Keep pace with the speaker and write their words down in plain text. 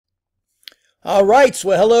All right,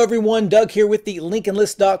 so hello everyone, Doug here with the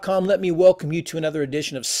LincolnList.com. Let me welcome you to another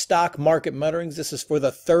edition of Stock Market Mutterings. This is for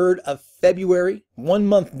the 3rd of February, 1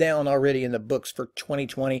 month down already in the books for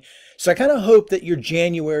 2020. So I kind of hope that your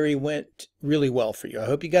January went really well for you. I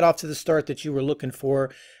hope you got off to the start that you were looking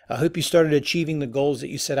for. I hope you started achieving the goals that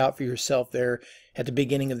you set out for yourself there at the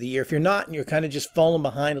beginning of the year. If you're not and you're kind of just falling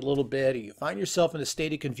behind a little bit, or you find yourself in a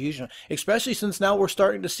state of confusion, especially since now we're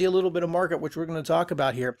starting to see a little bit of market, which we're going to talk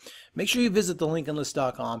about here, make sure you visit the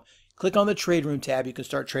LincolnList.com. Click on the Trade Room tab. You can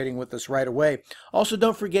start trading with us right away. Also,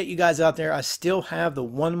 don't forget, you guys out there, I still have the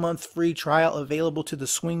 1-month free trial available to the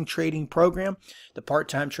swing trading program. The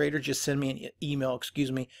part-time trader, just send me an email,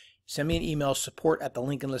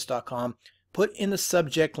 support@thelincolnlist.com. Put in the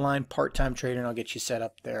subject line part-time trader and I'll get you set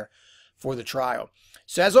up there for the trial.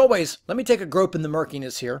 So as always, let me take a grope in the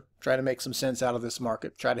murkiness here, try to make some sense out of this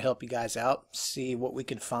market, try to help you guys out, see what we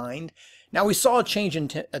can find. Now, we saw a change in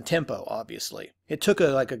tempo, obviously. It took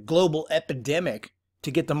like a global epidemic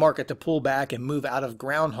to get the market to pull back and move out of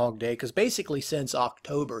Groundhog Day, because basically since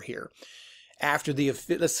October here, after the,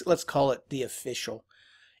 let's call it the official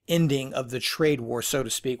ending of the trade war, so to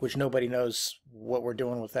speak, which nobody knows what we're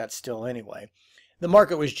doing with that still anyway. The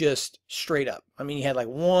market was just straight up. I mean, you had like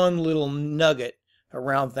one little nugget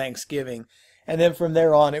around Thanksgiving, and then from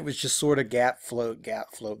there on, it was just sort of gap float,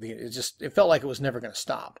 gap float. It felt like it was never going to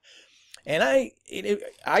stop. And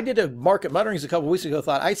I did a market mutterings a couple weeks ago,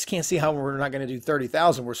 thought, I just can't see how we're not going to do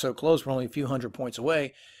 30,000. We're so close. We're only a few hundred points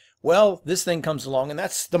away. Well, this thing comes along, and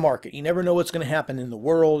that's the market. You never know what's going to happen in the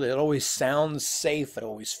world. It always sounds safe. It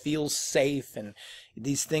always feels safe. And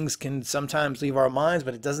these things can sometimes leave our minds,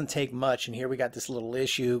 but it doesn't take much. And here we got this little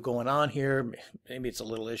issue going on here. Maybe it's a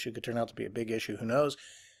little issue. It could turn out to be a big issue. Who knows?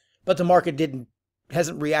 But the market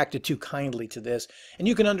hasn't reacted too kindly to this. And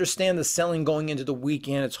you can understand the selling going into the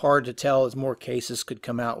weekend. It's hard to tell as more cases could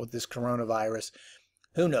come out with this coronavirus.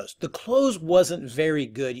 Who knows? The close wasn't very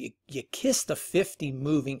good. You kissed the 50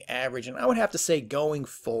 moving average, and I would have to say going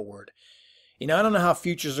forward. I don't know how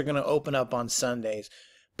futures are going to open up on Sundays,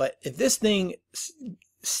 but if this thing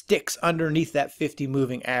sticks underneath that 50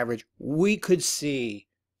 moving average, we could see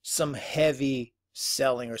some heavy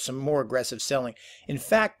selling or some more aggressive selling. In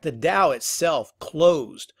fact, the Dow itself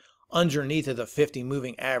closed underneath of the 50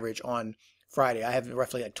 moving average on Friday. I have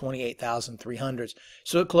roughly like 28,300.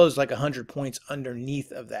 So it closed like 100 points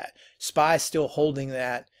underneath of that. SPY still holding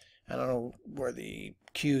that. I don't know where the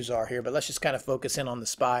Qs are here, but let's just kind of focus in on the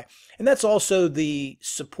SPY. And that's also the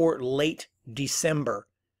support late December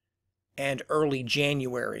and early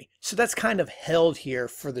January. So that's kind of held here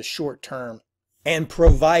for the short term and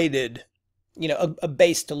provided, a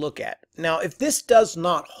base to look at. Now, if this does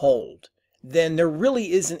not hold, then there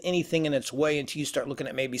really isn't anything in its way until you start looking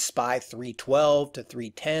at maybe SPY 312 to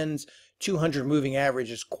 310s. 200 moving average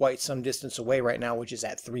is quite some distance away right now, which is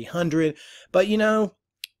at 300. But,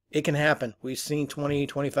 it can happen. We've seen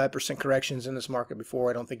 20-25% corrections in this market before.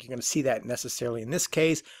 I don't think you're going to see that necessarily in this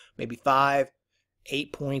case. Maybe 5,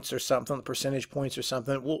 8 points or something, percentage points or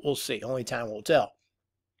something. We'll see. Only time will tell.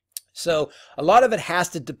 So a lot of it has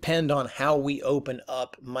to depend on how we open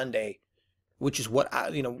up Monday, which is what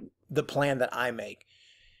the plan that I make.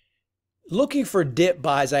 Looking for dip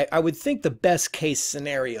buys, I would think the best case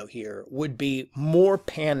scenario here would be more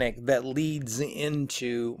panic that leads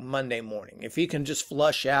into Monday morning. If you can just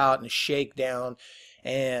flush out and shake down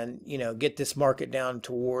and, get this market down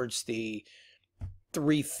towards the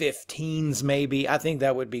 315s maybe, I think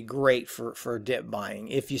that would be great for dip buying.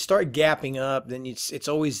 If you start gapping up, then it's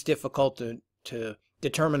always difficult to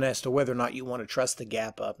determine as to whether or not you want to trust the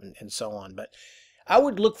gap up and so on. But I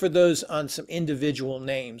would look for those on some individual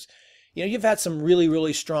names. You've had some really,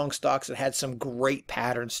 really strong stocks that had some great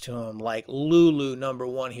patterns to them, like LULU, number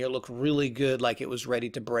 1 here, looked really good, like it was ready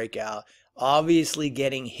to break out. Obviously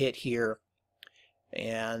getting hit here,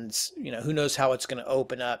 and who knows how it's going to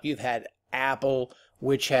open up. You've had Apple,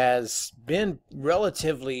 which has been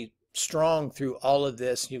relatively strong through all of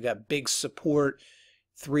this. You've got big support,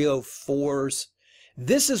 304s.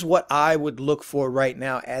 This is what I would look for right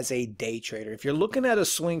now as a day trader. If you're looking at a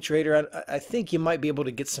swing trader, I think you might be able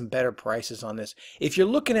to get some better prices on this. If you're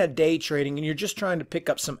looking at day trading and you're just trying to pick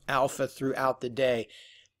up some alpha throughout the day,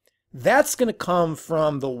 that's going to come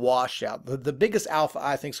from the washout. The biggest alpha,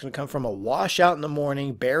 I think, is going to come from a washout in the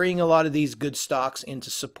morning, burying a lot of these good stocks into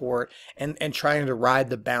support and trying to ride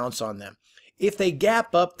the bounce on them. If they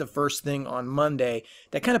gap up the first thing on Monday,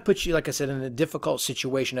 that kind of puts you, like I said, in a difficult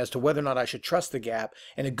situation as to whether or not I should trust the gap,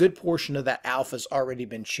 and a good portion of that alpha has already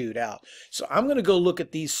been chewed out. So I'm going to go look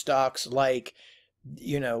at these stocks like,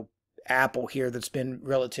 Apple here that's been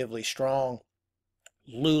relatively strong,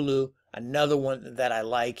 LULU. Another one that I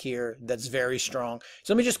like here that's very strong.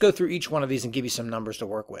 So let me just go through each one of these and give you some numbers to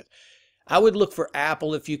work with. I would look for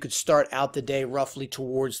Apple if you could start out the day roughly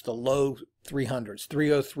towards the low 300s.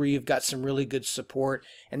 303, you've got some really good support.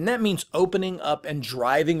 And that means opening up and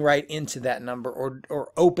driving right into that number,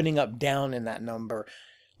 or opening up down in that number,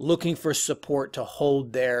 looking for support to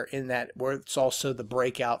hold there in that, where it's also the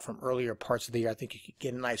breakout from earlier parts of the year. I think you could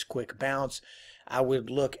get a nice quick bounce. I would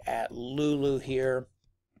look at LULU here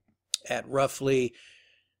at roughly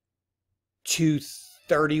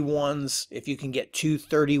 231s. If you can get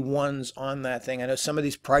 231s on that thing. I know some of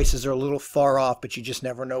these prices are a little far off, but you just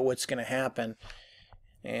never know what's going to happen.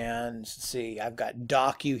 And let's see, I've got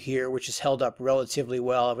DOCU here, which has held up relatively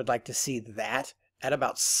well. I would like to see that at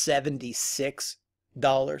about $76.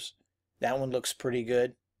 That one looks pretty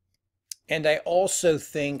good. And I also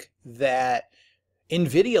think that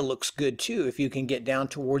NVDA looks good too if you can get down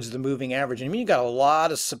towards the moving average. I mean, you got a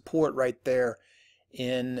lot of support right there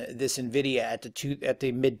in this NVIDIA at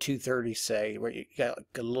the mid 230s, say, where you got like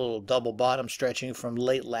a little double bottom stretching from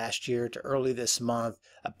late last year to early this month,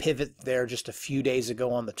 a pivot there just a few days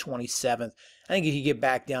ago on the 27th. I think if you get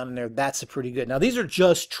back down in there, that's a pretty good. Now, these are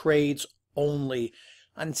just trades only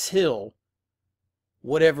until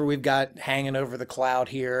whatever we've got hanging over the cloud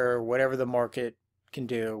here, or whatever the market can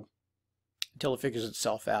do, until it figures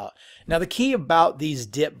itself out. Now, the key about these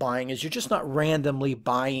dip buying is you're just not randomly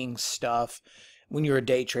buying stuff when you're a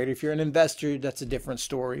day trader. If you're an investor, that's a different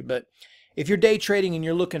story. But if you're day trading and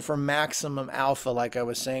you're looking for maximum alpha, like I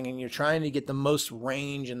was saying, and you're trying to get the most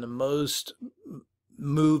range and the most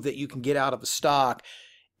move that you can get out of a stock,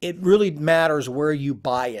 it really matters where you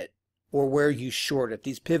buy it or where you short it.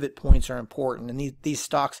 These pivot points are important, and these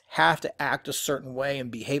stocks have to act a certain way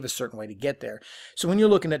and behave a certain way to get there. So when you're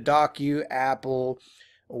looking at DOCU, Apple,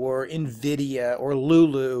 or NVIDIA, or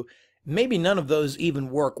LULU, maybe none of those even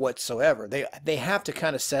work whatsoever. They have to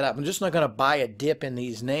kind of set up. I'm just not going to buy a dip in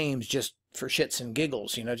these names just for shits and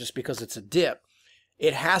giggles, you know, just because it's a dip.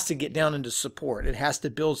 It has to get down into support. It has to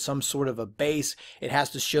build some sort of a base. It has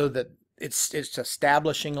to show that it's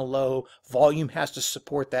establishing a low. Volume has to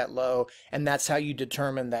support that low, and that's how you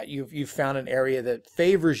determine that you've found an area that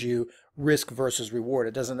favors you, risk versus reward.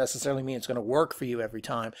 It doesn't necessarily mean it's going to work for you every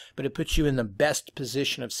time, but it puts you in the best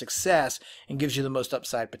position of success and gives you the most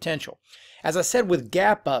upside potential. As I said with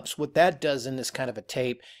gap ups, what that does in this kind of a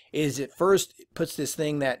tape is it first puts this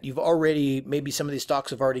thing that you've already, maybe some of these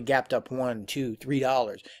stocks have already gapped up $1, $2,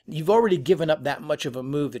 $3. You've already given up that much of a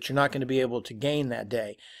move that you're not going to be able to gain that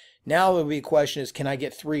day. Now the big question is, can I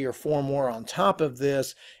get 3 or 4 more on top of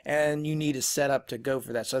this? And you need a setup to go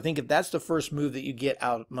for that. So I think if that's the first move that you get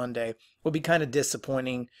out Monday, will be kind of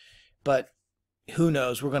disappointing, but who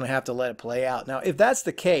knows? We're going to have to let it play out. Now, if that's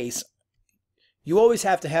the case, you always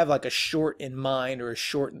have to have like a short in mind or a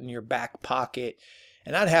short in your back pocket.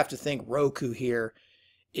 And I'd have to think Roku here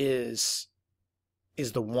is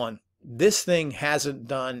the one. This thing hasn't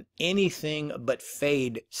done anything but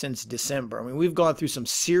fade since December. I mean, we've gone through some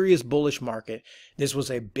serious bullish market. This was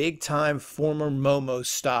a big time former Momo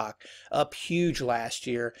stock, up huge last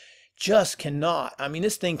year. Just cannot. I mean,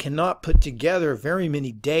 this thing cannot put together very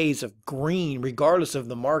many days of green, regardless of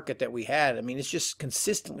the market that we had. I mean, it's just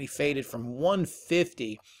consistently faded from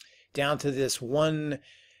 150 down to this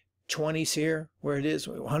 120s here, where it is,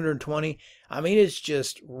 120. I mean, it's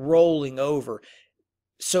just rolling over.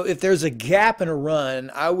 So if there's a gap in a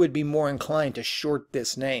run, I would be more inclined to short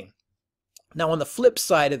this name. Now, on the flip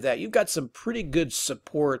side of that, you've got some pretty good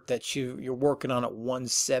support that you're working on at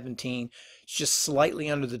 117. It's just slightly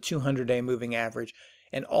under the 200-day moving average,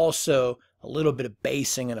 and also a little bit of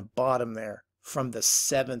basing and a bottom there from the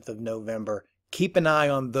 7th of November. Keep an eye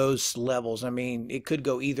on those levels. I mean, it could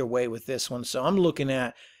go either way with this one. So I'm looking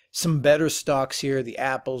at some better stocks here, the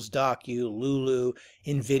Apples, DOCU, LULU,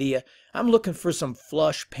 NVIDIA. I'm looking for some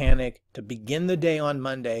flush panic to begin the day on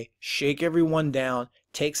Monday, shake everyone down,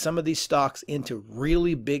 take some of these stocks into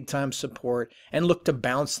really big time support, and look to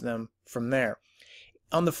bounce them from there.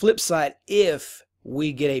 On the flip side, if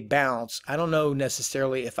we get a bounce, I don't know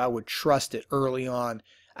necessarily if I would trust it early on.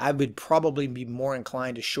 I would probably be more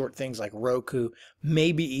inclined to short things like Roku,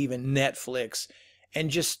 maybe even Netflix, and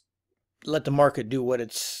just let the market do what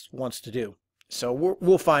it wants to do. So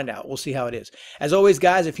we'll find out. We'll see how it is. As always,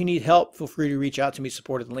 guys, if you need help, feel free to reach out to me,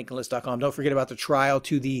 support@thelincolnlist.com. Don't forget about the trial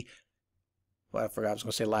to the, well, I forgot I was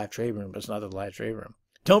going to say live trade room, but it's not the live trade room.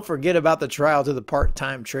 Don't forget about the trial to the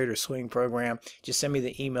part-time trader swing program. Just send me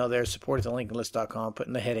the email there, support@thelincolnlist.com, put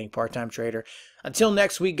in the heading part-time trader. Until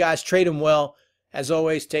next week, guys, trade them well. As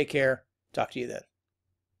always, take care. Talk to you then.